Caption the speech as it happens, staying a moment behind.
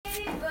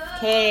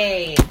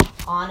Okay,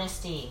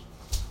 honesty.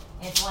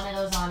 It's one of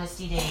those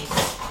honesty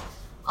days.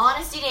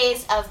 Honesty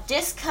days of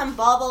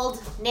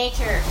discombobbled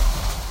nature.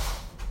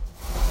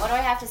 What do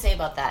I have to say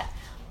about that?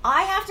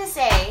 I have to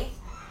say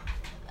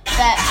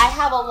that I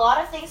have a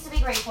lot of things to be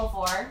grateful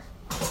for.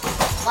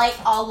 Like,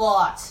 a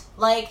lot.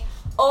 Like,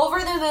 over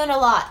the moon a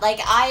lot.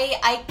 Like,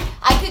 I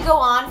could go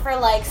on for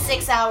like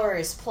 6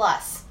 hours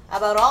plus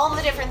about all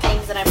the different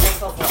things that I'm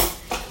grateful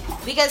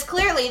for. Because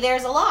clearly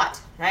there's a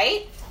lot,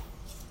 right?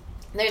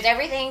 There's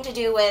everything to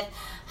do with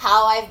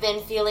how I've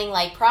been feeling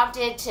like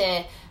prompted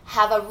to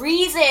have a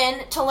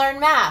reason to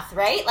learn math,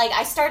 right? Like,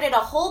 I started a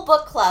whole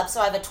book club,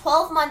 so I have a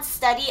 12-month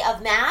study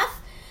of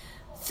math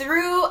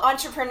through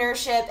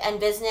entrepreneurship and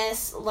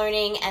business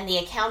learning and the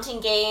accounting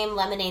game,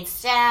 lemonade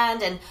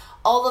stand, and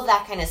all of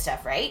that kind of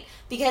stuff, right?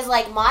 Because,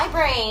 like, my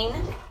brain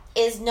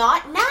is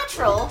not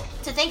natural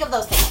to think of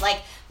those things. Like,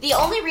 the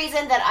only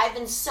reason that I've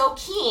been so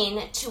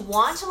keen to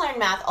want to learn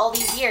math all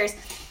these years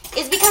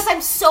is because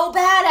I'm so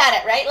bad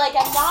at it, right? Like,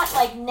 I'm not,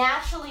 like,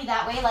 naturally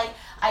that way. Like,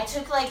 I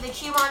took, like, the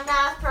Kumon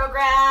math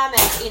program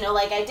and, you know,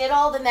 like, I did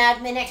all the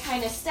Mad Minute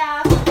kind of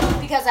stuff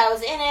because I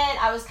was in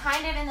it. I was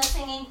kind of in the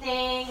singing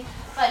thing,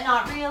 but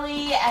not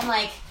really. And,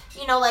 like,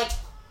 you know, like,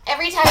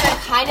 every time I'm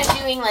kind of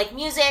doing, like,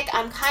 music,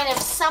 I'm kind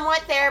of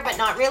somewhat there, but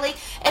not really.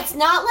 It's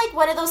not, like,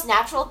 one of those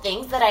natural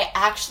things that I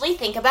actually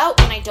think about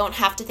when I don't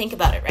have to think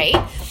about it,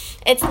 right?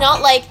 It's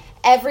not like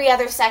every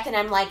other second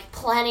I'm, like,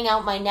 planning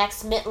out my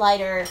next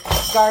Mittlighter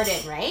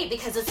garden, right?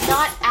 Because it's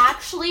not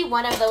actually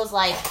one of those,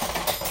 like,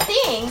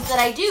 things that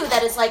I do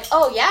that is like,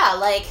 oh, yeah,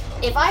 like,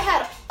 if I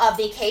had a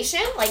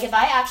vacation, like, if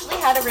I actually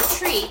had a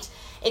retreat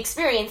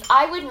experience,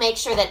 I would make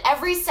sure that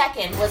every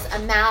second was a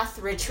math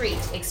retreat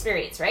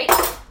experience, right?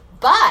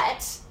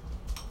 But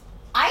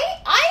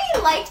I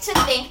like to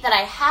think that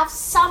I have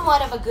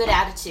somewhat of a good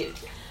attitude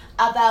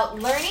about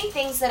learning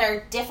things that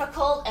are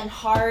difficult and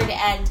hard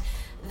and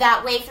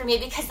that way for me,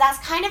 because that's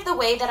kind of the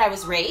way that I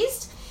was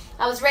raised.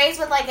 I was raised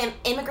with, like, an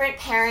immigrant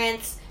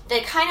parents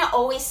that kind of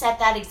always set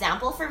that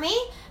example for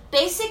me.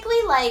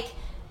 Basically, like,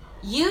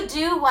 you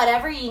do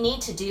whatever you need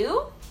to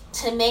do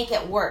to make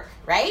it work,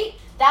 right?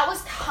 That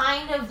was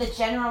kind of the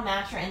general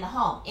mantra in the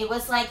home. It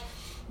was like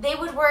they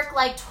would work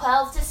like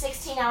 12 to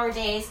 16-hour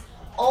days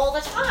all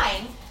the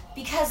time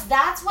because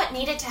that's what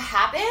needed to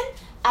happen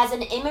as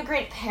an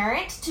immigrant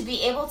parent to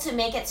be able to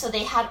make it so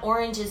they had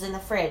oranges in the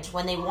fridge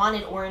when they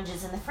wanted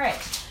oranges in the fridge,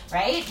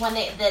 right? When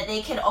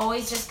they could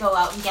always just go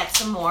out and get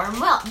some more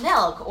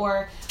milk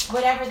or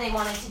whatever they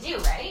wanted to do,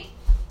 right?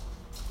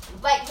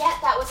 But yet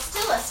that was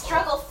still a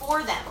struggle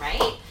for them,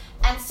 right?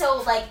 And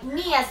so, like,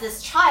 me as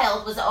this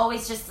child was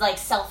always just, like,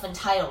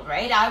 self-entitled,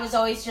 right? I was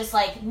always just,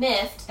 like,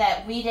 miffed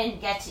that we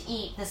didn't get to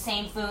eat the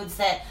same foods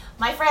that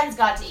my friends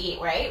got to eat,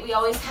 right? We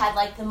always had,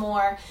 like, the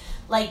more,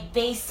 like,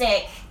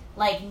 basic,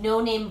 like,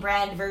 no-name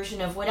brand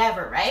version of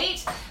whatever,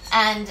 right?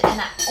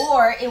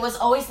 Or it was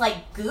always,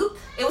 like, goop.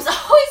 It was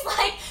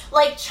always,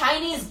 like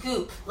Chinese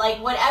goop.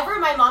 Like, whatever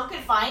my mom could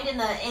find in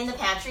the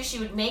pantry, she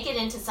would make it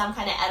into some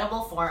kind of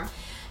edible form.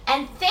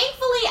 And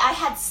thankfully, I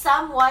had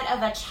somewhat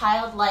of a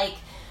childlike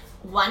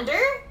wonder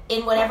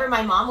in whatever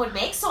my mom would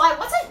make. So I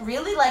wasn't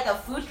really like a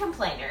food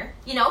complainer,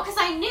 you know, because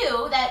I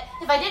knew that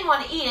if I didn't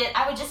want to eat it,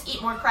 I would just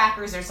eat more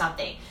crackers or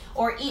something,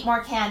 or eat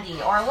more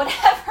candy or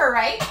whatever,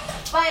 right?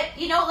 But,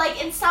 you know,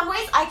 like, in some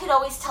ways, I could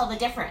always tell the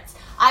difference.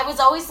 I was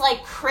always,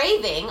 like,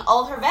 craving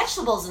all her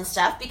vegetables and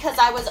stuff because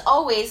I was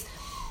always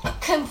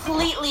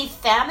completely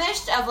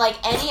famished of, like,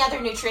 any other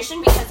nutrition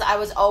because I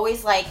was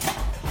always, like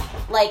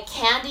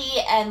candy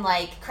and,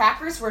 like,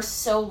 crackers were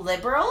so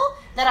liberal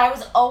that I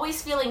was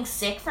always feeling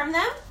sick from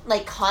them,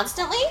 like,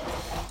 constantly.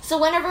 So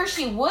whenever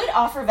she would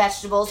offer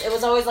vegetables, it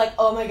was always like,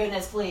 oh my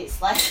goodness,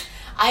 please. Like,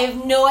 I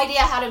have no idea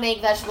how to make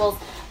vegetables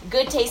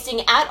good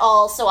tasting at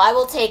all, so I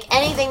will take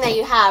anything that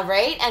you have,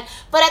 right?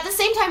 But at the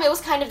same time, it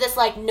was kind of this,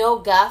 like, no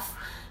guff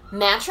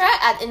mantra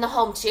in the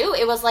home too.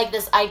 It was like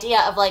this idea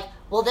of, like,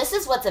 well, this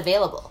is what's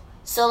available.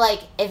 So,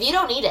 like, if you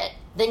don't eat it,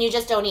 then you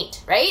just don't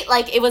eat, right?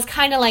 Like, it was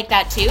kind of like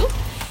that too.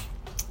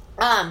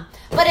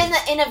 But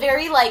in a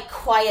very, like,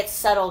 quiet,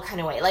 subtle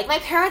kind of way. Like, my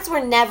parents were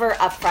never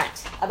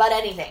upfront about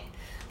anything.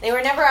 They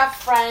were never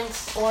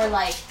upfront or,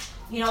 like,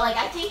 you know, like,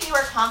 I think they were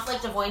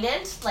conflict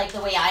avoidant, like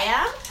the way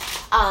I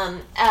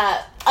am,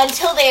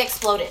 until they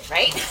exploded,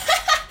 right?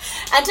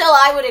 Until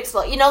I would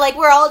explode. You know, like,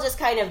 we're all just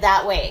kind of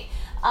that way.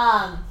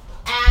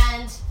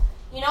 And,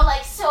 you know,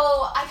 like, so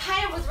I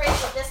kind of was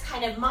raised with this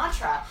kind of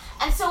mantra.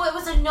 And so it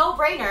was a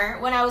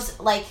no-brainer when I was,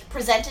 like,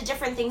 presented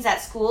different things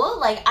at school.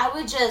 Like, I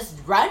would just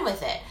run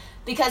with it.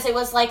 Because it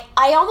was like,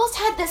 I almost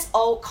had this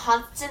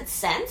constant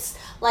sense,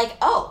 like,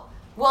 oh,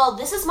 well,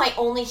 this is my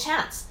only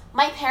chance.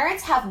 My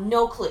parents have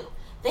no clue.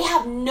 They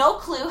have no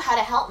clue how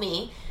to help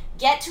me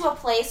get to a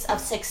place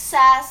of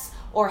success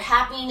or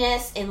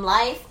happiness in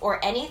life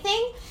or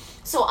anything.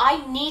 So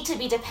I need to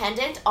be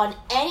dependent on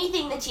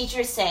anything the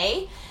teachers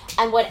say,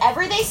 and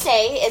whatever they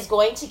say is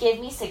going to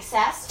give me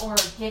success or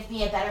give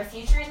me a better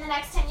future in the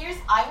next 10 years,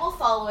 I will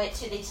follow it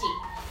to the T,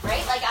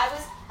 right? Like,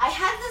 I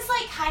had this,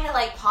 like, kind of,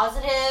 like,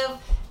 positive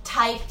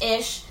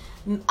type-ish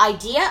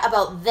idea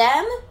about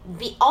them,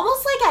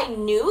 almost like I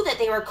knew that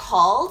they were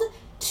called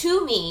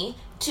to me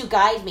to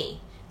guide me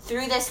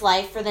through this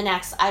life for the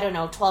next,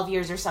 12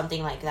 years or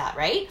something like that,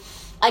 right?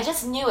 I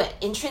just knew it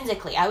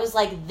intrinsically. I was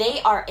like,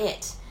 they are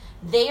it.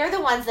 They are the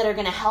ones that are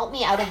going to help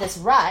me out of this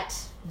rut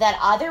that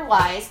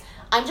otherwise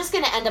I'm just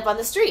going to end up on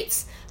the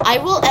streets. I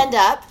will end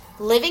up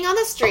living on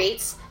the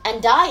streets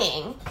and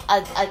dying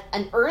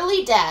an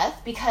early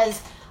death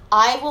because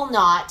I will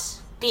not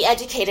be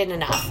educated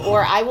enough,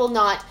 or I will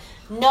not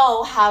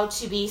know how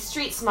to be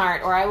street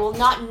smart, or I will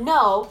not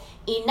know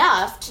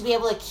enough to be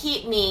able to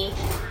keep me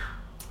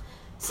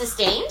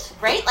sustained,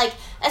 right? Like,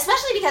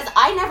 especially because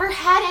I never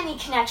had any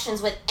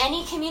connections with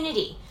any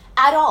community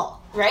at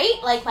all, right?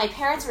 Like, my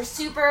parents were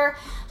super,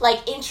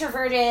 like,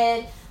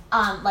 introverted,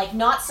 like,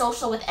 not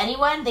social with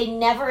anyone. They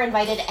never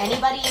invited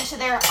anybody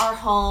into our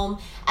home.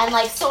 And,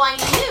 like, so I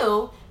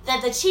knew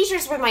that the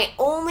teachers were my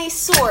only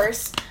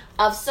source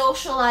of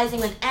socializing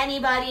with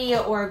anybody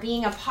or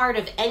being a part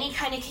of any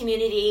kind of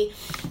community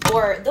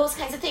or those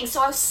kinds of things.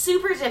 So I was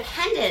super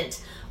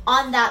dependent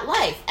on that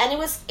life. And it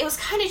was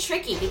kind of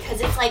tricky because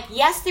it's like,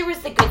 yes, there was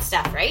the good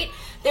stuff, right?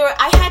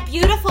 I had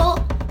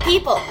beautiful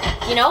people,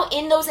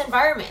 in those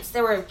environments.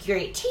 There were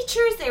great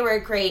teachers. There were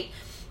great,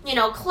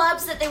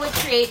 clubs that they would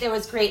create. There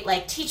was great,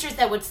 like, teachers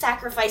that would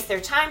sacrifice their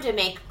time to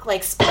make,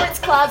 like, sports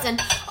clubs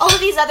and all of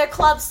these other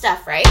club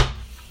stuff, right?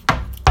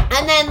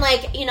 And then,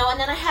 like, and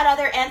then I had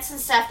other aunts and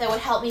stuff that would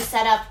help me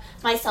set up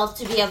myself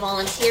to be a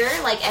volunteer,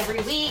 like,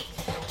 every week,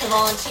 to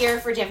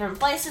volunteer for different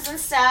places and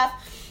stuff.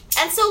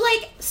 And so,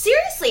 like,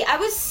 seriously, I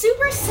was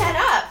super set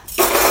up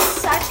for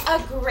such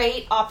a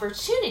great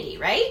opportunity,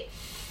 right?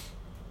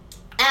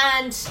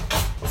 And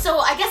so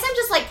I guess I'm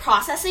just, like,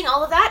 processing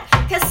all of that,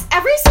 because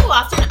every so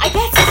often I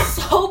get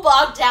so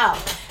bogged down.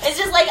 It's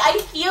just, like, I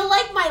feel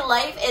like my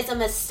life is a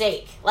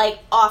mistake, like,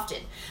 often.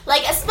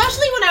 Like,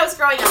 especially when I was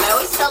growing up, I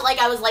always felt like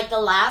I was, like, the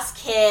last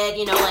kid,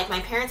 like, my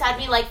parents had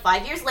me, like,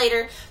 5 years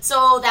later,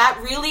 so that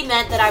really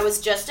meant that I was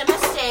just a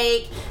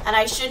mistake, and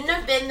I shouldn't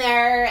have been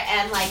there,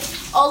 and, like,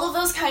 all of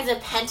those kinds of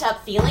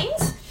pent-up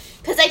feelings,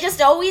 because I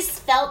just always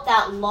felt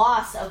that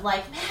loss of,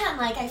 like, man,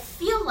 like, I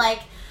feel like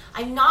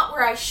I'm not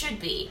where I should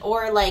be,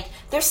 or, like,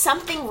 there's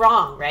something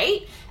wrong,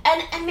 right?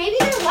 And maybe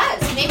there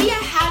was. Maybe I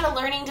had a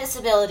learning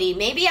disability.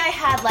 Maybe I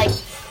had, like,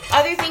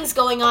 other things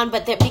going on,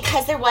 but that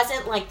because there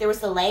wasn't, like, there was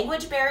the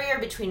language barrier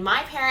between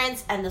my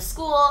parents and the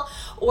school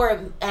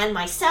and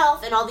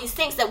myself and all these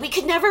things that we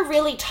could never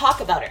really talk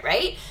about it,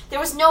 right? There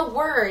was no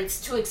words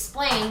to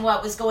explain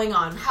what was going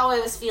on, how I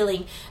was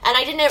feeling, and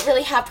I didn't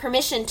really have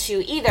permission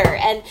to either.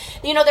 And,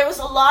 there was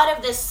a lot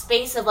of this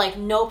space of, like,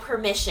 no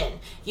permission.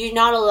 You're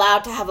not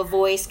allowed to have a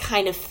voice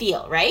kind of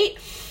feel, right?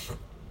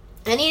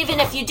 And even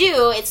if you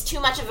do, it's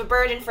too much of a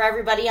burden for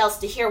everybody else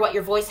to hear what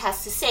your voice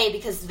has to say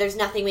because there's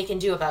nothing we can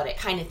do about it,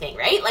 kind of thing,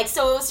 right? Like,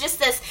 so it was just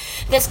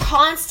this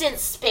constant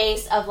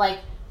space of, like,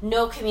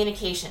 no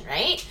communication,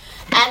 right?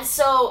 And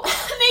so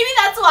maybe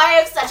that's why I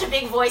have such a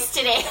big voice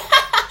today,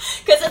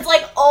 because it's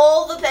like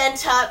all the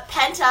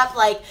pent up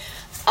like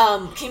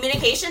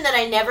communication that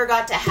I never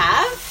got to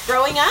have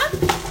growing up,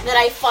 that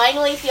I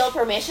finally feel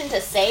permission to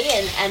say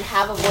and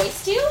have a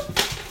voice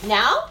to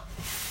now.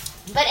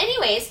 But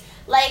anyways,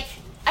 like,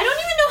 I don't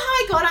even know how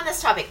I got on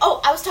this topic. Oh,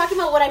 I was talking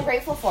about what I'm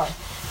grateful for.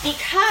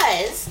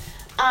 Because,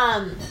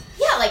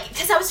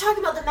 because I was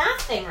talking about the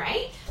math thing,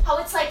 right? How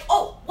it's like,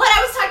 what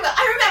I was talking about,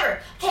 I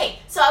remember. Okay,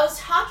 so I was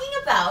talking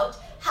about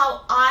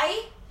how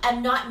I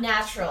am not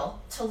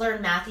natural to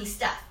learn mathy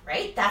stuff,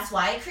 right? That's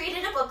why I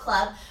created a book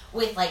club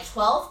with, like,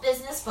 12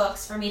 business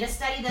books for me to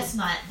study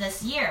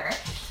this year,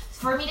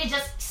 for me to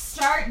just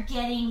start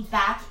getting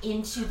back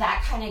into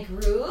that kind of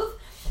groove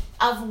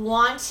of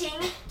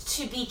wanting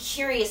to be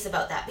curious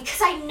about that, because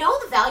I know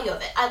the value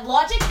of it. I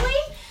logically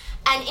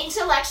and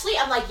intellectually,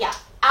 I'm like, yeah,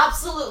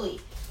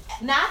 absolutely.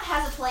 Math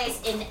has a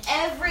place in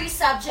every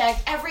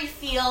subject, every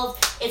field.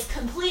 It's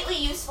completely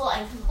useful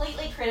and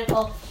completely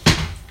critical.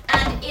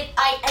 And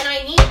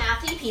I need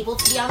mathy people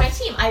to be on my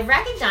team. I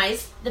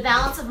recognize the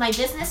balance of my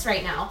business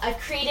right now. I've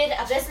created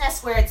a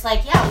business where it's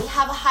like, yeah, we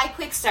have a high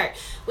quick start.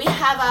 We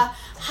have a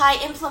high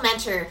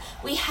implementer.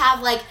 We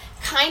have, like,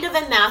 kind of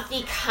a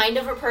mathy kind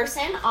of a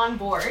person on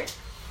board.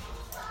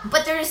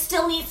 But there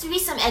still needs to be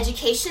some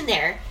education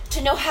there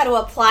to know how to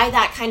apply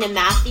that kind of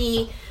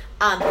mathy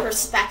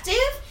perspective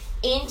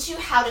into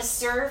how to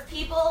serve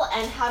people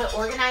and how to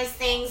organize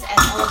things and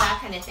all of that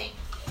kind of thing.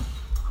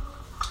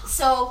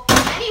 So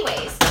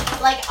anyways,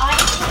 like, I'm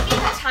taking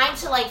the time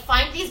to, like,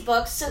 find these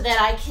books so that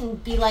I can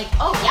be like,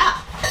 oh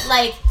yeah,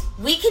 like,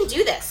 we can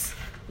do this.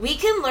 We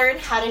can learn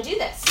how to do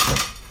this.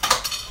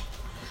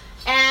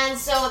 And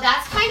so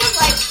that's kind of,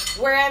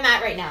 like, where I'm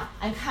at right now.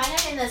 I'm kind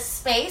of in this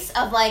space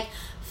of, like,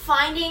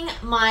 finding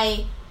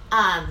my,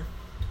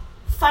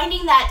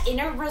 finding that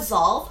inner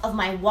resolve of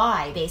my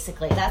why,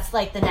 basically. That's,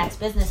 like, the next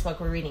business book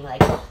we're reading,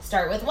 like,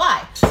 start with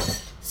why.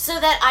 So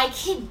that I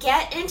can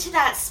get into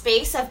that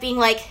space of being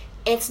like,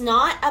 it's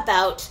not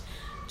about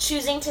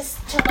choosing to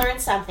learn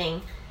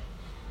something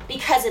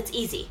because it's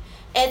easy.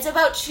 It's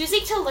about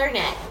choosing to learn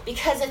it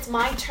because it's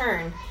my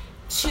turn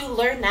to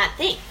learn that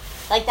thing.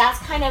 Like, that's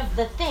kind of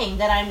the thing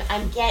that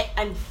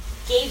I'm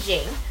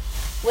gauging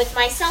with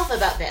myself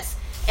about this.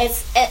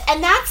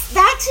 And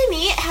that to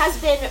me has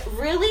been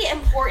really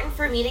important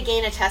for me to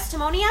gain a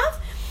testimony of.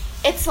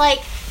 It's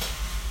like,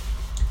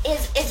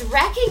 is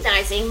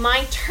recognizing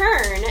my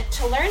turn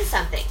to learn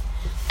something,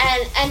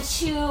 and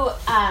to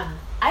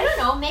I don't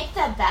know, make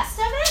the best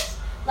of it,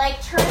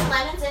 like turn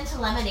lemons into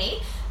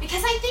lemonade.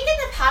 Because I think in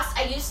the past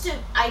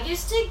I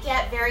used to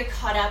get very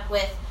caught up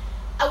with,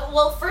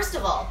 well, first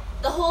of all,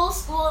 the whole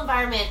school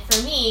environment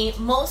for me,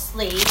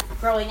 mostly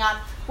growing up,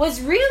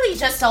 was really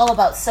just all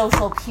about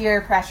social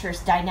peer pressures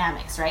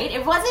dynamics, right?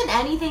 It wasn't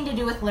anything to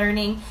do with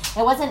learning.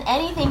 It wasn't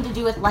anything to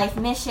do with life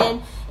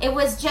mission. It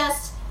was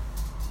just,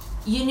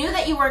 you knew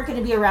that you weren't going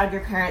to be around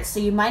your parents, so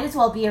you might as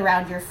well be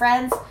around your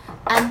friends.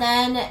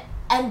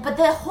 But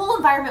the whole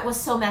environment was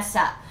so messed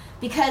up,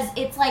 because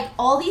it's like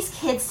all these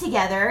kids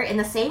together in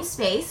the same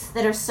space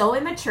that are so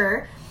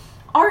immature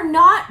are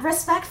not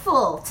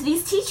respectful to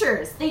these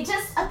teachers. They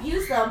just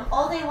abuse them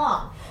all day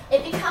long.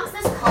 It becomes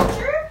this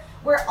culture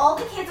where all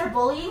the kids are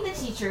bullying the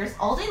teachers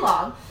all day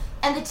long,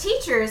 and the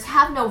teachers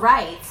have no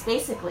rights,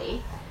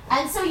 basically.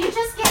 And so you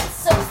just get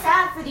so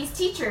sad for these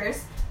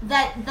teachers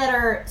that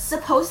are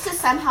supposed to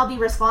somehow be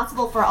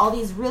responsible for all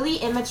these really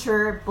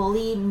immature,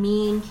 bully,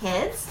 mean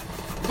kids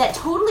that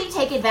totally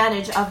take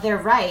advantage of their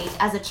right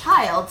as a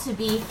child to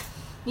be,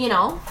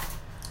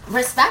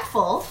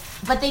 respectful,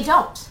 but they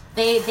don't.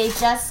 They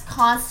just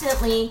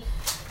constantly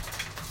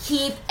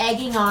keep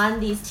egging on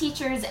these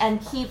teachers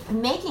and keep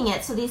making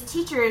it so these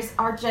teachers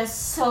are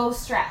just so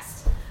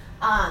stressed.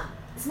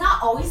 It's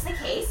not always the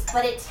case,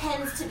 but it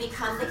tends to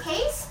become the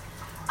case,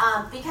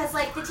 because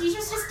like the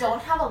teachers just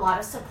don't have a lot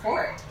of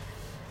support.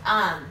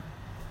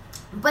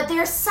 But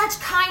they're such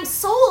kind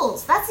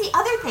souls. That's the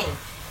other thing.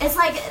 It's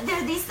like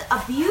they're these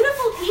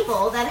beautiful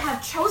people that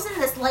have chosen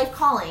this life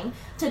calling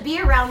to be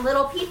around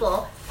little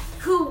people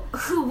who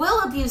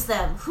will abuse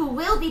them, who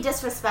will be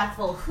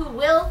disrespectful, who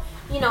will,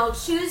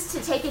 choose to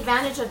take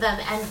advantage of them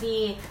and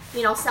be,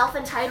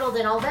 self-entitled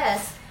and all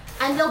this.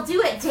 And they'll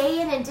do it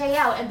day in and day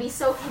out and be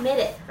so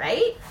committed,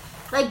 right?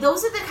 Like,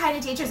 those are the kind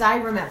of teachers I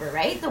remember,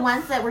 right? The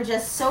ones that were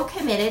just so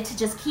committed to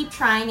just keep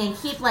trying and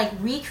keep, like,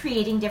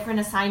 recreating different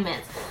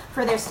assignments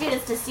for their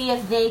students to see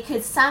if they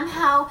could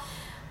somehow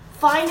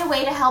find a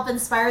way to help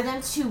inspire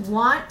them to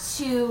want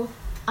to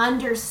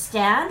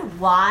understand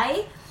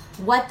why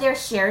what they're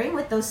sharing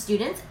with those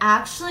students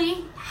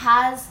actually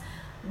has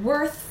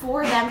worth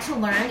for them to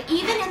learn,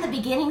 even in the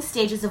beginning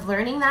stages of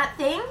learning that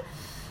thing,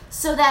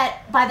 so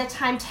that by the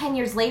time 10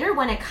 years later,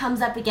 when it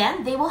comes up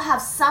again, they will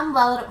have some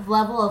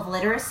level of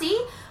literacy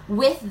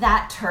with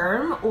that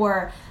term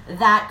or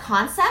that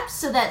concept,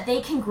 so that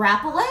they can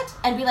grapple it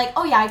and be like,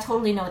 oh yeah, I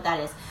totally know what that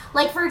is.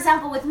 Like, for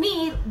example, with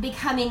me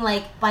becoming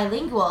like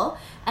bilingual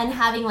and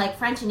having like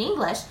French and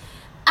English,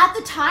 at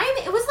the time,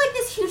 it was like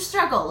this huge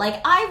struggle.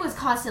 Like, I was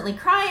constantly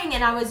crying,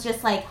 and I was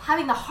just like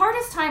having the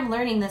hardest time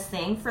learning this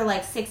thing for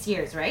like 6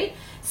 years, right?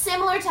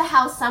 Similar to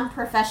how some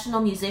professional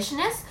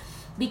musicians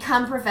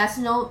become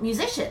professional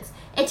musicians.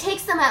 It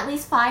takes them at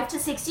least 5 to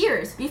 6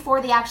 years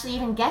before they actually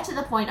even get to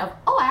the point of,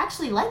 oh, I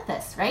actually like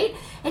this, right?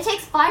 It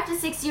takes 5 to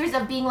 6 years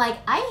of being like,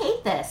 I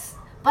hate this,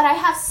 but I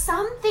have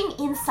something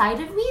inside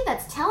of me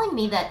that's telling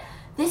me that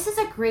this is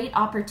a great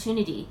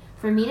opportunity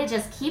for me to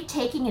just keep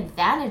taking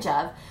advantage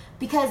of,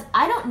 because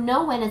I don't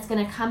know when it's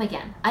going to come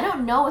again. I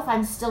don't know if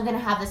I'm still going to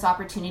have this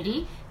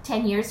opportunity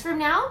 10 years from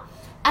now.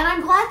 And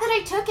I'm glad that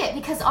I took it,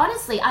 because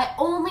honestly, I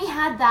only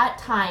had that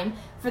time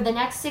for the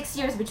next 6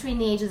 years between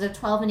the ages of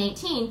 12 and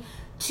 18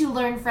 to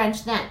learn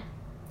French then,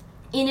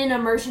 in an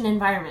immersion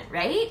environment,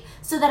 right?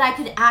 So that I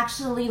could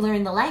actually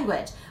learn the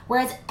language.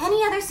 Whereas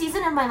any other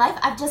season of my life,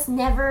 I've just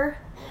never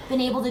been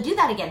able to do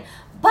that again.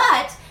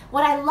 But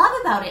what I love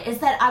about it is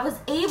that I was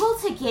able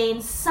to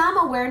gain some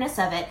awareness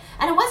of it.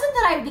 And it wasn't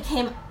that I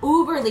became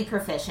uberly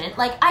proficient.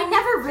 Like, I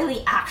never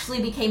really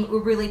actually became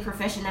uberly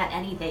proficient at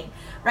anything,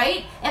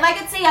 right? If I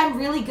could say I'm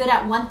really good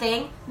at one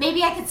thing,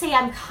 maybe I could say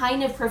I'm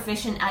kind of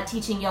proficient at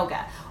teaching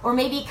yoga, or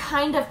maybe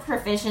kind of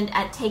proficient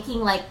at taking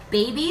like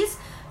babies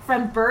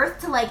from birth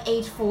to like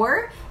age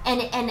 4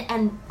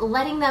 and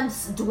letting them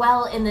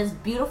dwell in this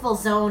beautiful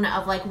zone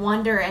of like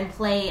wonder and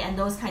play and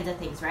those kinds of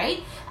things,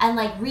 right? And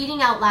like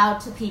reading out loud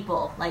to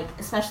people, like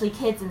especially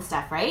kids and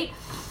stuff, right?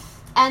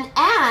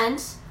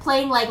 And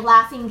playing like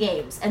laughing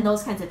games and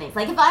those kinds of things.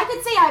 Like, if I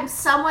could say I'm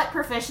somewhat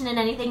proficient in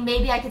anything,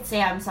 maybe I could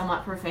say I'm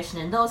somewhat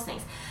proficient in those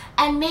things.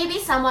 And maybe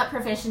somewhat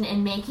proficient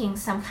in making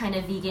some kind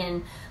of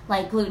vegan,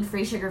 like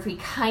gluten-free, sugar-free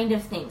kind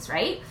of things,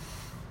 right?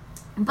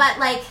 But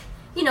like,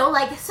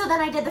 so then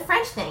I did the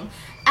French thing,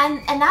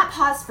 and that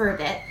paused for a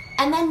bit.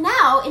 And then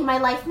now, in my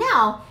life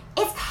now,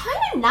 it's kind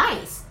of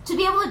nice to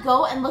be able to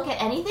go and look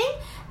at anything.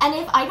 And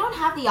if I don't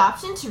have the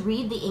option to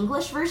read the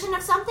English version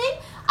of something,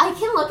 I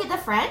can look at the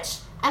French,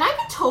 and I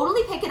can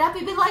totally pick it up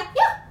and be like,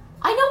 yeah,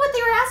 I know what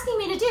they were asking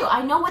me to do.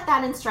 I know what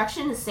that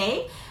instruction is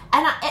saying.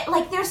 And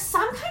there's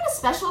some kind of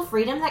special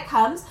freedom that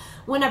comes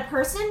When a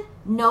person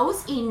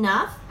knows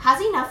enough,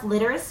 has enough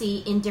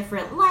literacy in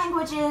different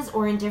languages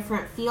or in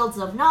different fields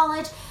of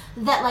knowledge,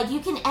 that like you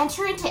can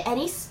enter into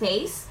any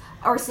space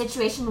or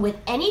situation with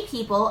any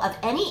people of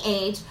any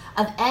age,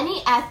 of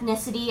any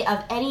ethnicity,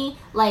 of any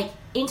like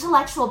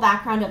intellectual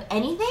background, of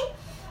anything,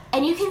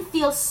 and you can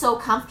feel so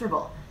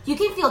comfortable. You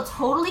can feel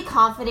totally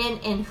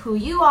confident in who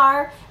you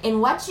are, in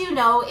what you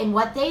know, in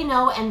what they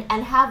know,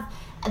 and have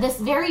this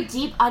very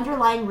deep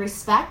underlying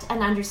respect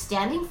and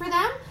understanding for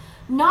them,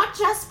 not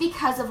just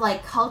because of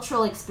like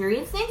cultural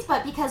experience things,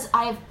 but because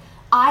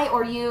I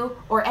or you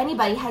or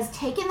anybody has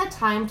taken the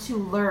time to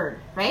learn,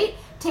 right?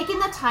 Taken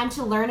the time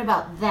to learn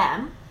about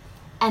them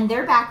and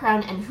their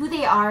background and who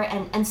they are,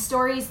 and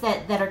stories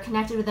that are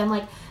connected with them.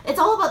 Like, it's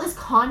all about this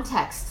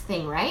context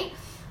thing, right?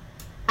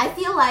 I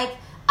feel like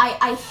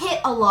I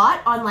hit a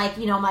lot on like,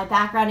 you know, my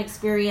background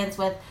experience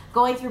with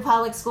going through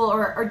public school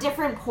or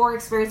different core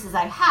experiences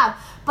I have.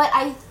 But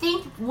I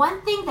think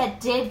one thing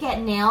that did get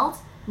nailed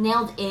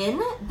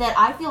in that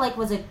I feel like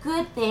was a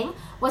good thing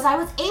was I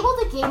was able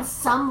to gain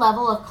some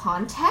level of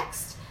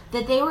context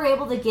that they were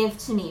able to give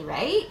to me,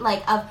 right?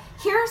 Like, of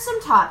here are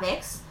some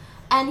topics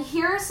and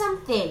here are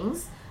some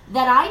things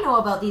that I know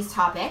about these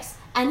topics,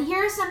 and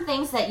here are some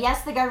things that,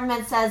 yes, the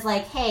government says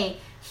like, hey,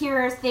 here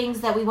are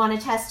things that we want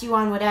to test you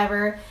on,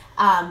 whatever,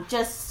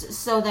 just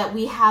so that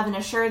we have an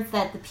assurance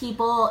that the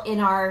people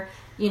in our,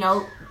 you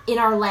know, in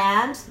our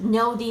land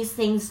know these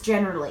things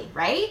generally,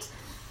 right?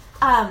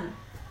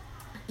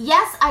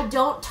 Yes, I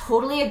don't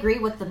totally agree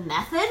with the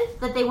method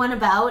that they went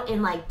about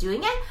in like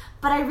doing it,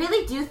 but I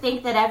really do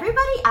think that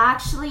everybody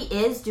actually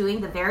is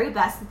doing the very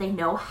best that they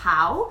know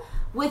how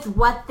with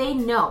what they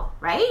know,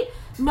 right?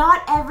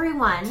 Not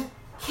everyone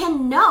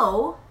can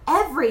know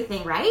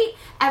everything, right?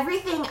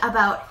 Everything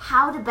about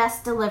how to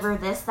best deliver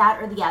this,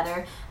 that, or the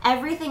other.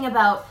 Everything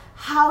about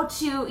how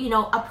to, you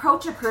know,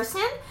 approach a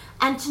person,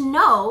 and to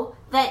know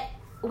that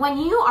when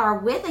you are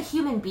with a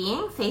human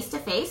being face to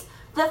face,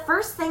 the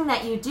first thing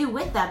that you do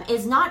with them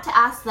is not to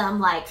ask them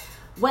like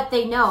what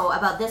they know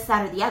about this,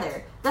 that, or the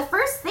other. The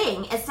first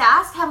thing is to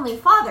ask Heavenly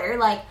Father,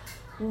 like,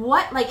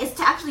 what, like, is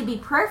to actually be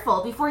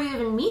prayerful before you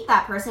even meet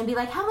that person. Be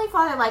like, Heavenly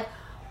Father, like,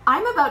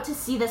 I'm about to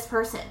see this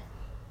person.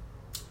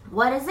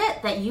 What is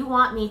it that you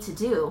want me to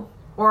do?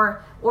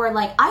 Or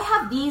like, I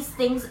have these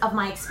things of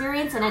my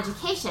experience and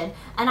education,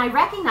 and I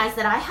recognize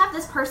that I have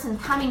this person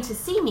coming to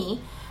see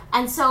me,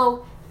 and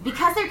so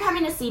because they're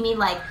coming to see me,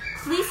 like,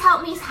 please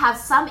help me have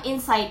some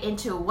insight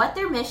into what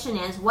their mission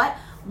is,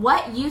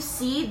 what you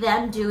see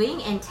them doing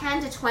in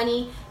 10 to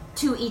 20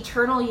 to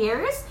eternal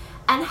years,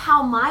 and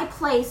how my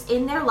place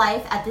in their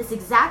life at this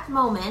exact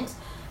moment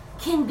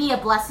can be a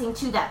blessing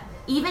to them,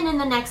 even in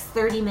the next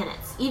 30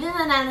 minutes, even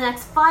in the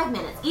next 5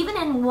 minutes, even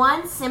in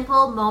one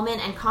simple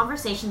moment and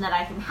conversation that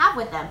I can have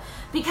with them,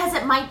 because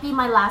it might be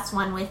my last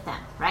one with them,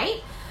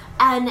 right?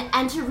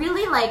 And to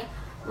really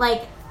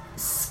like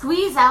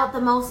squeeze out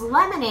the most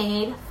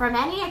lemonade from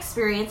any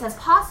experience as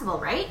possible,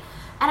 right?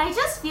 And I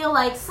just feel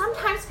like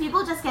sometimes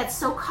people just get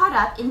so caught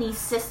up in these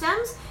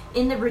systems,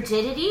 in the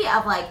rigidity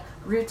of like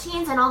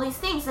routines and all these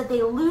things, that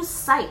they lose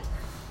sight.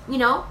 You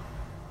know,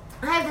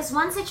 I have this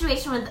one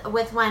situation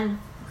with one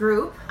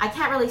group, I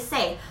can't really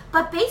say,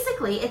 but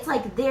basically it's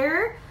like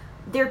their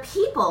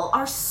people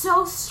are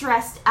so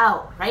stressed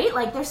out, right?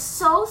 Like, they're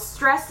so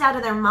stressed out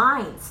of their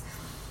minds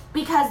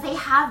because they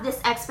have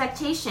this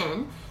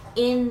expectation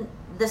in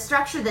the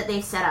structure that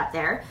they've set up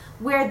there,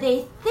 where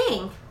they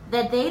think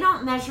that they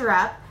don't measure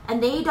up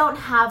and they don't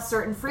have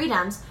certain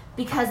freedoms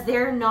because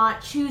they're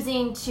not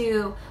choosing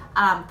to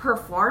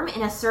perform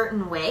in a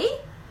certain way.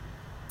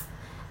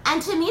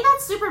 And to me,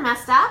 that's super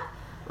messed up,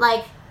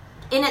 like,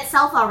 in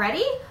itself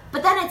already,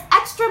 but then it's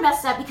extra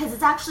messed up because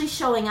it's actually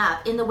showing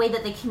up in the way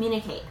that they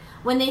communicate.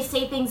 When they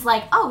say things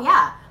like, oh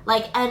yeah,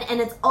 like, and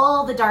it's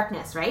all the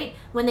darkness, right?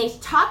 When they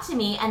talk to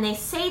me and they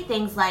say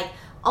things like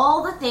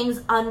all the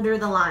things under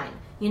the line,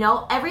 you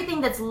know,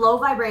 everything that's low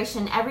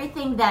vibration,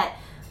 everything that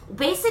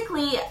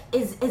basically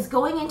is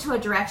going into a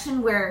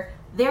direction where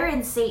they're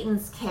in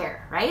Satan's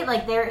care, right?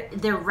 Like,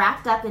 they're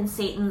wrapped up in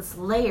Satan's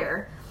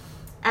lair,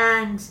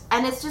 and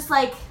it's just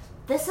like,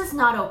 this is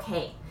not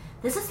okay.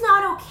 This is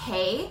not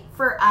okay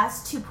for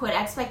us to put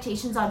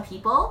expectations on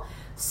people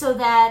so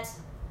that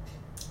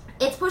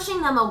it's pushing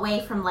them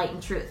away from light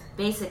and truth,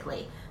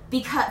 basically,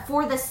 because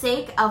for the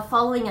sake of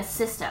following a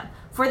system,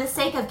 for the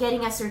sake of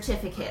getting a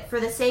certificate,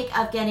 for the sake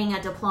of getting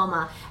a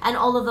diploma, and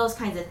all of those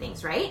kinds of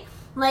things, right?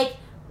 Like,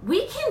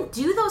 we can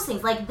do those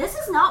things. Like, this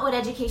is not what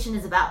education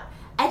is about.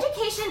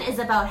 Education is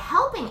about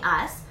helping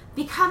us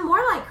become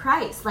more like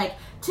Christ, like,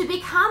 to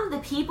become the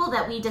people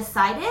that we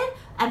decided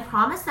and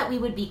promised that we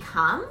would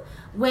become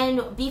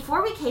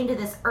before we came to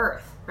this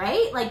earth,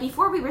 right? Like,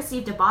 before we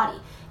received a body.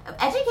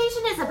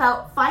 Education is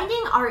about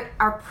finding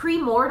our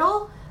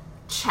premortal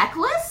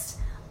checklist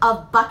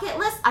of bucket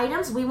list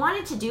items we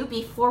wanted to do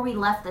before we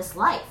left this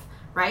life,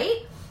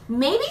 right?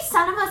 Maybe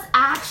some of us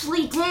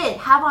actually did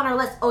have on our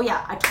list, oh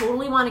yeah, I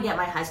totally want to get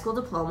my high school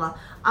diploma,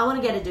 I want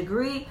to get a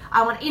degree,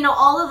 I want, you know,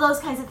 all of those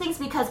kinds of things,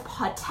 because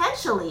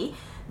potentially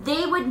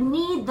they would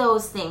need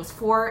those things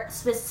for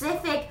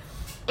specific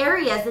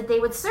areas that they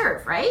would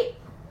serve, right?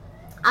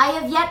 I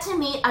have yet to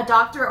meet a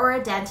doctor or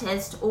a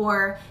dentist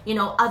or,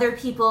 other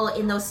people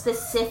in those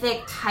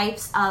specific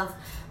types of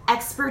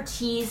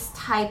expertise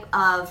type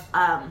of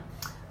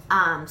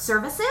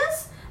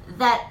services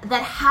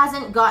that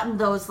hasn't gotten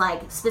those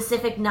like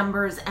specific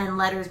numbers and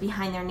letters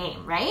behind their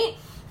name, right?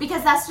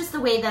 Because that's just the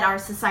way that our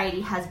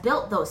society has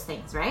built those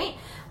things, right?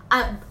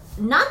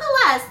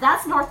 Nonetheless,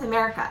 that's North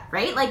America,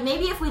 right? Like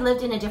maybe if we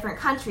lived in a different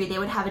country, they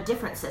would have a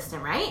different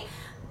system, right?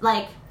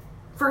 Like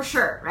for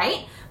sure,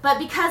 right? But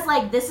because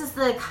like this is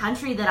the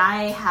country that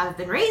I have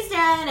been raised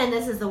in and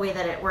this is the way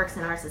that it works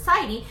in our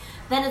society,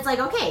 then it's like,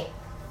 okay,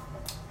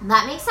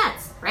 that makes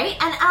sense, right?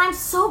 And I'm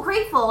so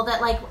grateful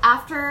that like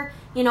after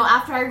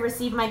I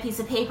received my piece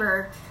of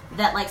paper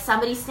that like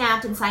somebody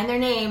stamped and signed their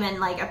name and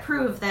like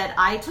approved that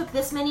I took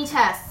this many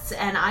tests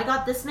and I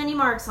got this many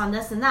marks on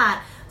this and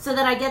that, so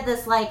that I get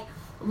this like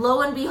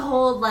lo and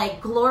behold like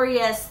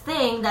glorious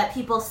thing that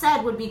people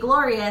said would be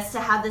glorious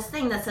to have this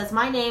thing that says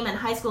my name and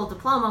high school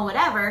diploma,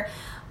 whatever,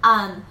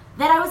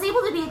 that I was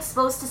able to be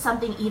exposed to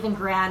something even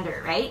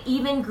grander, right?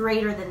 Even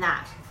greater than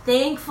that.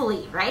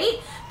 Thankfully, right?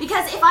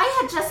 Because if I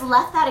had just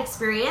left that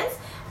experience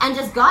and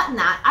just gotten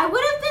that, I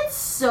would have been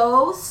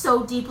so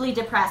deeply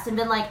depressed and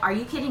been like, are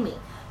you kidding me?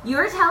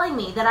 You're telling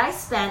me that I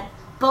spent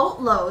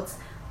boatloads,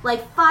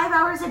 like 5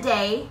 hours a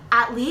day,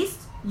 at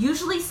least,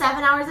 usually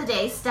 7 hours a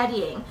day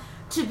studying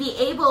to be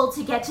able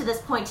to get to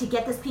this point, to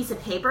get this piece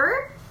of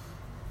paper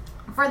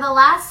for the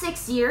last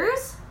 6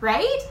 years,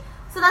 right?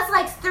 So that's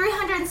like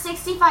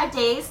 365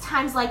 days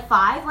times like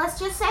 5, let's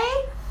just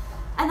say.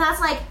 And that's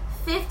like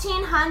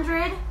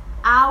 1,500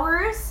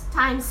 hours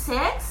times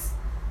 6.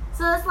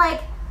 So that's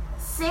like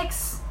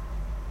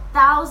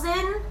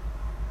 6,000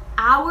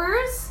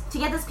 hours to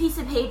get this piece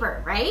of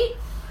paper, right?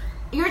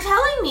 You're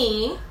telling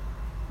me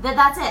that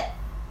that's it,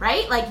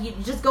 right? Like you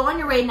just go on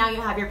your way and now you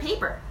have your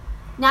paper.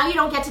 Now you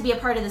don't get to be a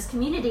part of this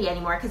community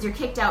anymore because you're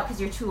kicked out because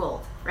you're too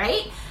old,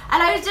 right?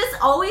 And I was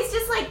just always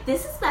just like,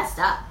 this is messed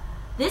up.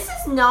 This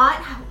is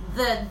not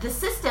the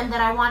system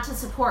that I want to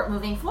support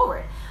moving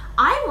forward.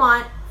 I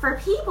want for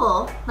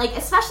people, like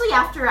especially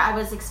after I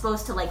was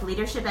exposed to like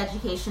leadership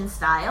education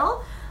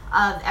style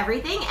of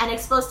everything and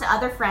exposed to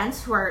other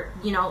friends who are,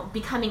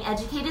 becoming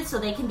educated so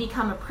they can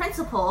become a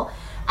principal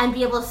and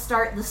be able to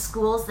start the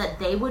schools that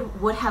they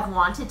would have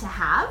wanted to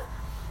have.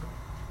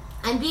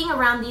 And being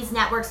around these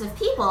networks of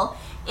people,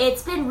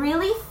 it's been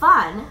really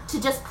fun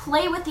to just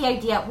play with the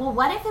idea, well,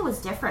 what if it was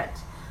different?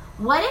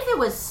 What if it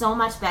was so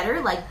much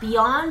better, like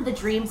beyond the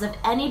dreams of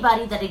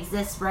anybody that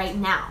exists right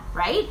now,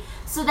 right?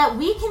 So that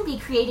we can be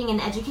creating an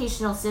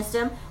educational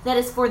system that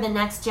is for the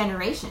next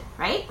generation,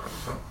 right?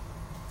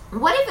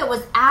 What if it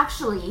was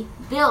actually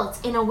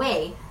built in a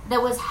way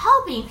that was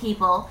helping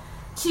people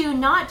to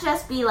not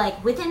just be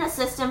like within a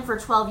system for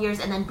 12 years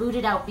and then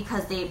booted out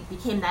because they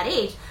became that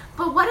age,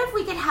 but what if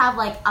we could have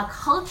like a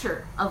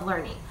culture of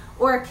learning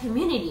or a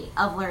community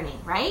of learning,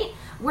 right?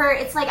 Where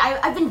it's like,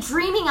 I've been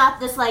dreaming up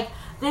this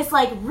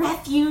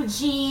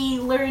refugee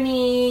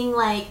learning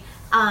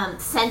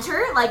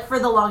center like for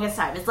the longest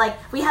time. It's like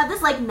we have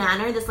this like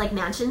manor, this like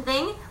mansion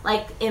thing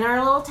like in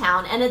our little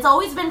town, and it's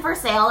always been for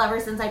sale ever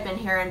since I've been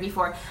here and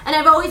before, and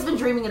I've always been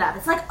dreaming it up.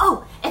 It's like,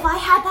 oh, if I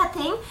had that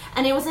thing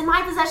and it was in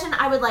my possession,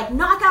 I would like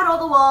knock out all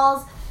the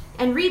walls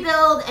and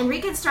rebuild and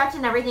reconstruct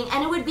and everything,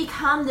 and it would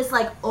become this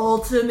like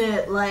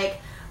ultimate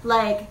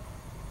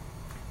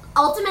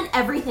ultimate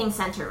everything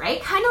center,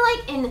 right? Kind of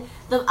like in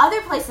the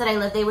other place that I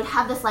live, they would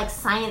have this like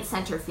science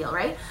center feel,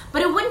 right?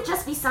 But it wouldn't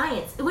just be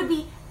science, it would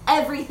be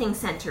everything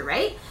center,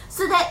 right?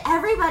 So that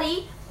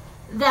everybody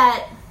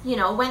that,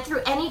 went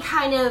through any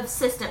kind of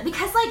system,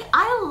 because like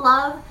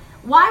why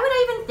would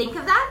I even think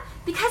of that?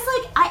 Because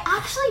like I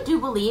actually do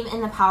believe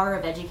in the power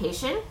of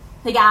education.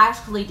 Like I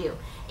actually do.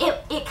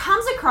 It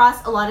comes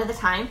across a lot of the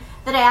time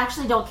that I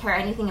actually don't care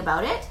anything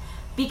about it,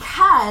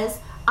 because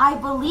I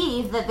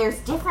believe that there's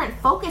different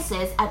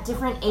focuses at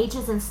different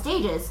ages and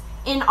stages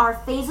in our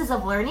phases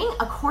of learning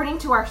according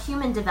to our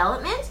human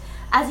development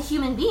as a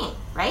human being,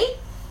 right?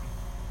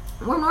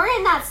 When we're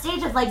in that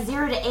stage of like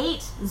 0 to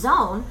 8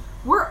 zone,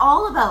 we're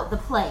all about the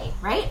play,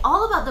 right?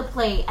 All about the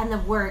play and the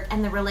work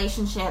and the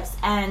relationships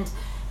and,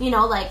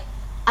 like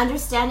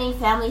understanding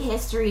family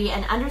history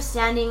and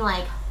understanding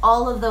like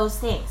all of those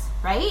things,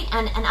 right?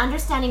 And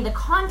understanding the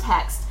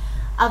context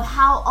of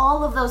how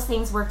all of those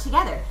things work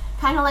together.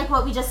 Kind of like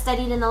what we just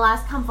studied in the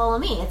last Come Follow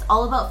Me. It's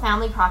all about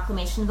family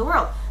proclamation of the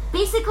world.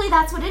 Basically,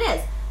 that's what it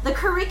is. The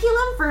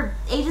curriculum for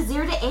ages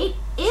 0 to 8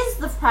 is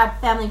the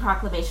family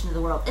proclamation of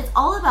the world. It's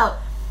all about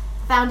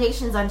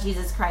foundations on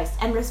Jesus Christ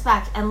and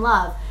respect and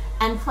love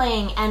and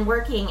playing and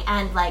working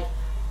and like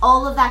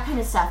all of that kind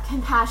of stuff,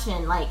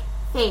 compassion, like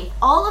faith,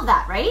 all of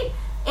that, right?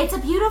 It's a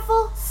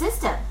beautiful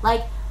system.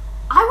 Like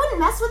I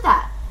wouldn't mess with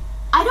that.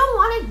 I don't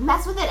want to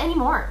mess with it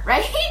anymore,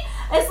 right?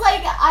 It's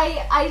like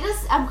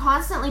I'm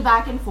constantly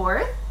back and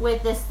forth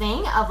with this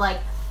thing of like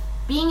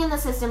being in the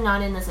system,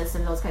 not in the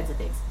system, those kinds of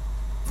things.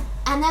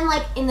 And then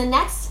like in the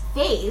next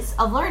phase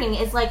of learning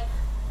is like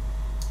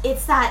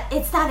it's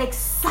that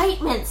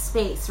excitement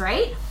space,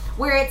 right?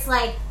 Where it's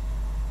like,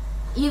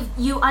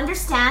 you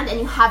understand and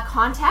you have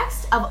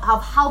context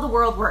of how the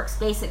world works,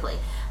 basically.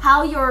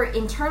 How your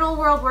internal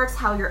world works,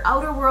 how your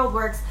outer world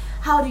works,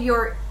 how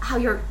your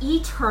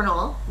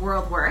eternal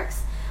world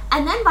works.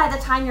 And then by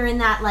the time you're in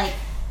that, like,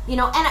 you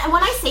know, and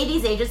when I say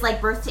these ages, like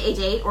birth to age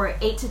 8 or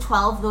 8 to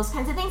 12, those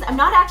kinds of things, I'm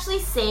not actually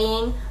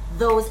saying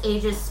those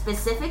ages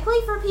specifically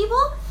for people,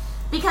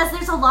 because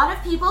there's a lot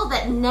of people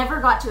that never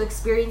got to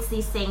experience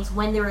these things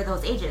when they were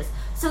those ages.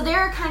 So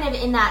they're kind of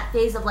in that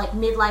phase of like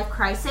midlife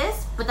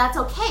crisis, but that's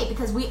okay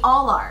because we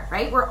all are,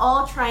 right? We're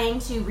all trying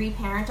to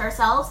reparent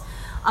ourselves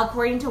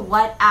according to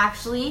what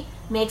actually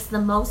makes the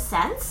most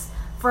sense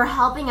for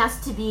helping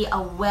us to be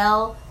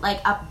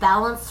a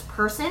balanced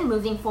person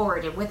moving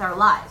forward with our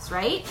lives,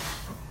 right?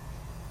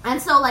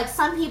 And so like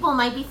some people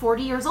might be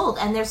 40 years old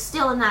and they're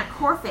still in that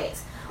core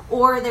phase,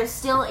 or they're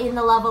still in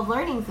the love of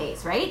learning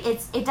phase, right?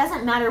 It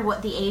doesn't matter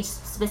what the age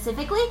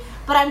specifically,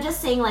 but I'm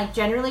just saying like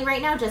generally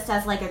right now, just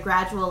as like a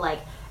gradual like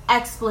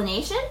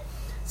explanation.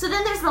 So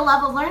then there's the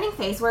love of learning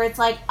phase where it's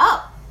like,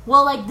 oh,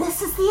 well, like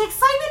this is the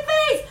excitement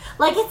phase.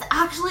 Like it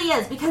actually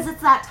is, because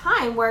it's that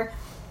time where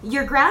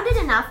you're grounded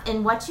enough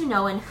in what you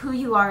know and who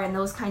you are and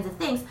those kinds of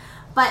things,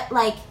 but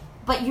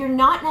you're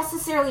not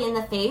necessarily in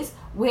the phase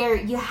where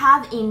you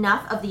have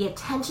enough of the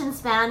attention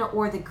span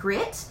or the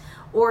grit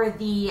or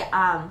the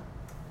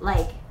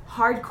like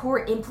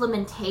hardcore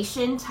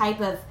implementation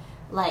type of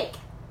like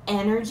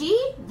energy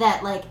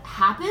that like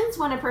happens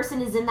when a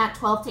person is in that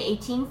 12 to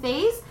 18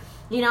 phase,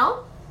 you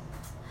know?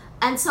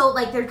 And so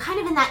like they're kind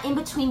of in that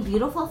in-between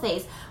beautiful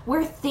phase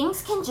where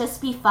things can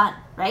just be fun,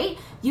 right?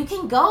 You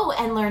can go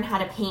and learn how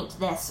to paint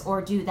this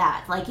or do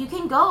that. Like you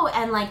can go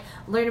and like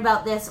learn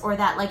about this or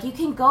that. Like you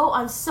can go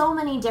on so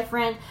many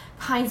different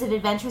kinds of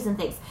adventures and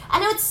things.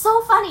 And it's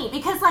so funny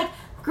because like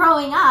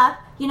growing up,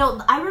 you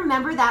know, I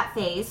remember that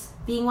phase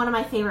being one of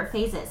my favorite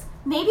phases.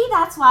 Maybe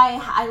that's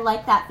why I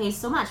like that phase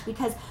so much,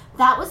 because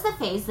that was the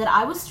phase that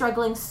I was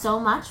struggling so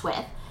much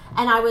with.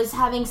 And I was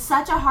having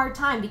such a hard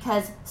time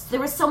because there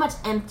was so much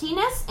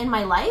emptiness in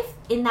my life,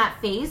 in that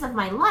phase of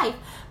my life.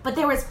 But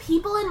there was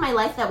people in my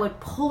life that would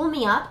pull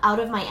me up out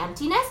of my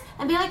emptiness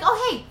and be like,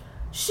 oh, hey,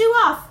 shoo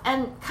off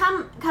and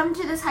come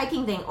to this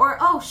hiking thing. Or,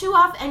 oh, shoo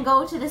off and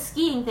go to this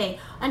skiing thing.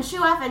 And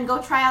shoo off and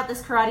go try out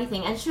this karate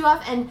thing. And shoo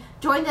off and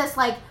join this,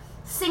 like,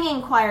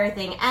 singing choir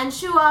thing. And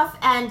shoo off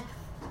and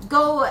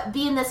go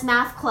be in this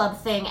math club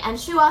thing, and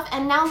shoo off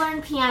and now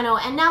learn piano,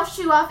 and now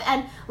shoo off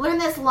and learn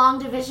this long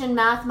division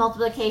math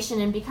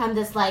multiplication and become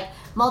this like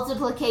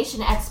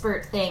multiplication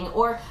expert thing.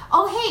 Or,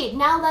 oh hey,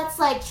 now let's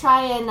like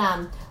try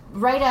and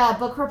write a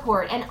book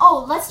report, and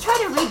oh, let's try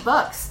to read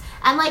books.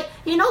 And like,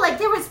 you know, like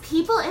there was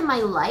people in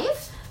my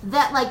life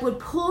that like would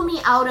pull me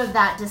out of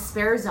that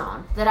despair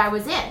zone that I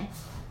was in.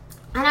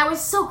 And I was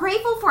so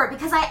grateful for it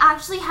because I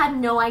actually had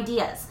no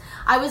ideas.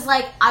 I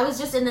was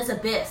just in this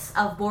abyss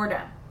of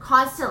boredom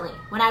constantly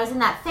when I was in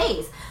that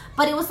phase.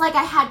 But it was like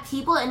I had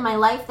people in my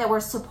life that were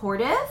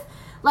supportive,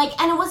 like,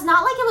 and it was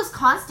not like it was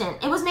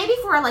constant. It was maybe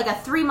for like a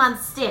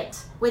 3-month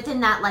stint within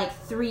that like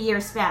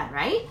 3-year span,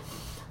 right?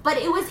 But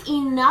it was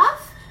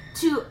enough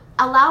to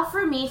allow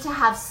for me to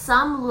have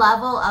some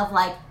level of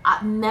like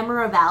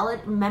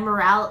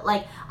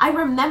like I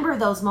remember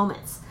those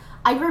moments.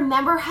 I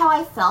remember how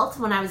I felt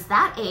when I was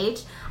that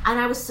age, and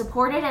I was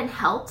supported and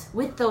helped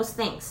with those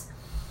things.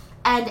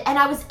 And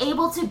I was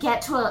able to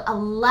get to a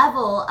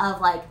level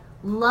of like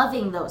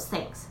loving those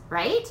things,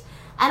 right?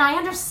 And I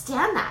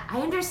understand that.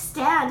 I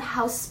understand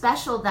how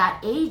special that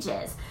age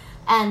is.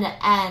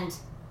 And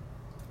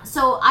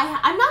so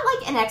I'm not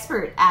like an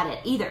expert at it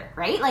either,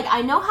 right? Like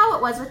I know how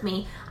it was with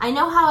me. I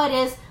know how it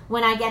is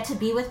when I get to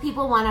be with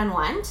people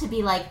one-on-one, to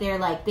be like their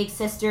like big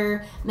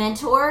sister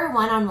mentor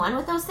one-on-one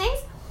with those things.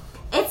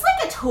 It's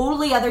like a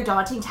totally other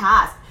daunting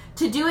task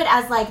to do it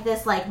as like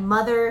this like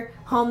mother,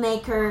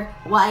 homemaker,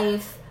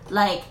 wife,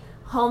 like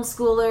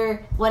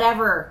homeschooler,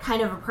 whatever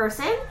kind of a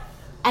person,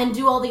 and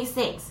do all these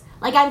things.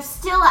 Like I'm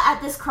still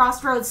at this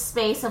crossroads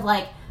space of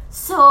like,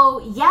 so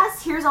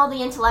yes, here's all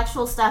the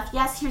intellectual stuff.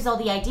 Yes, here's all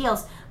the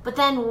ideals. But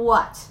then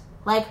what?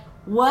 Like,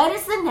 what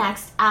is the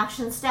next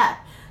action step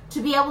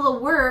to be able to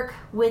work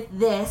with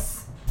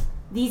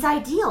these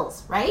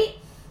ideals, right?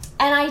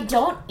 And I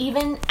don't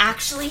even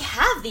actually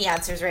have the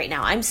answers right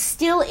now. I'm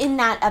still in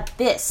that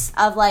abyss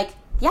of like,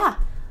 yeah,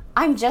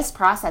 I'm just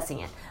processing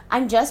it.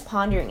 I'm just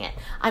pondering it.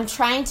 I'm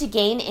trying to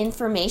gain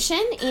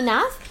information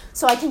enough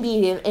so I can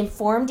be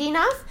informed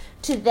enough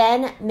to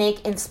then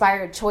make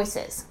inspired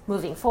choices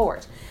moving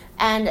forward.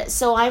 And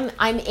so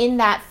I'm in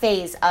that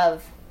phase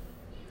of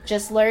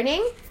just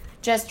learning,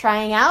 just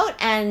trying out,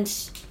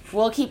 and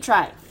we'll keep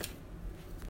trying.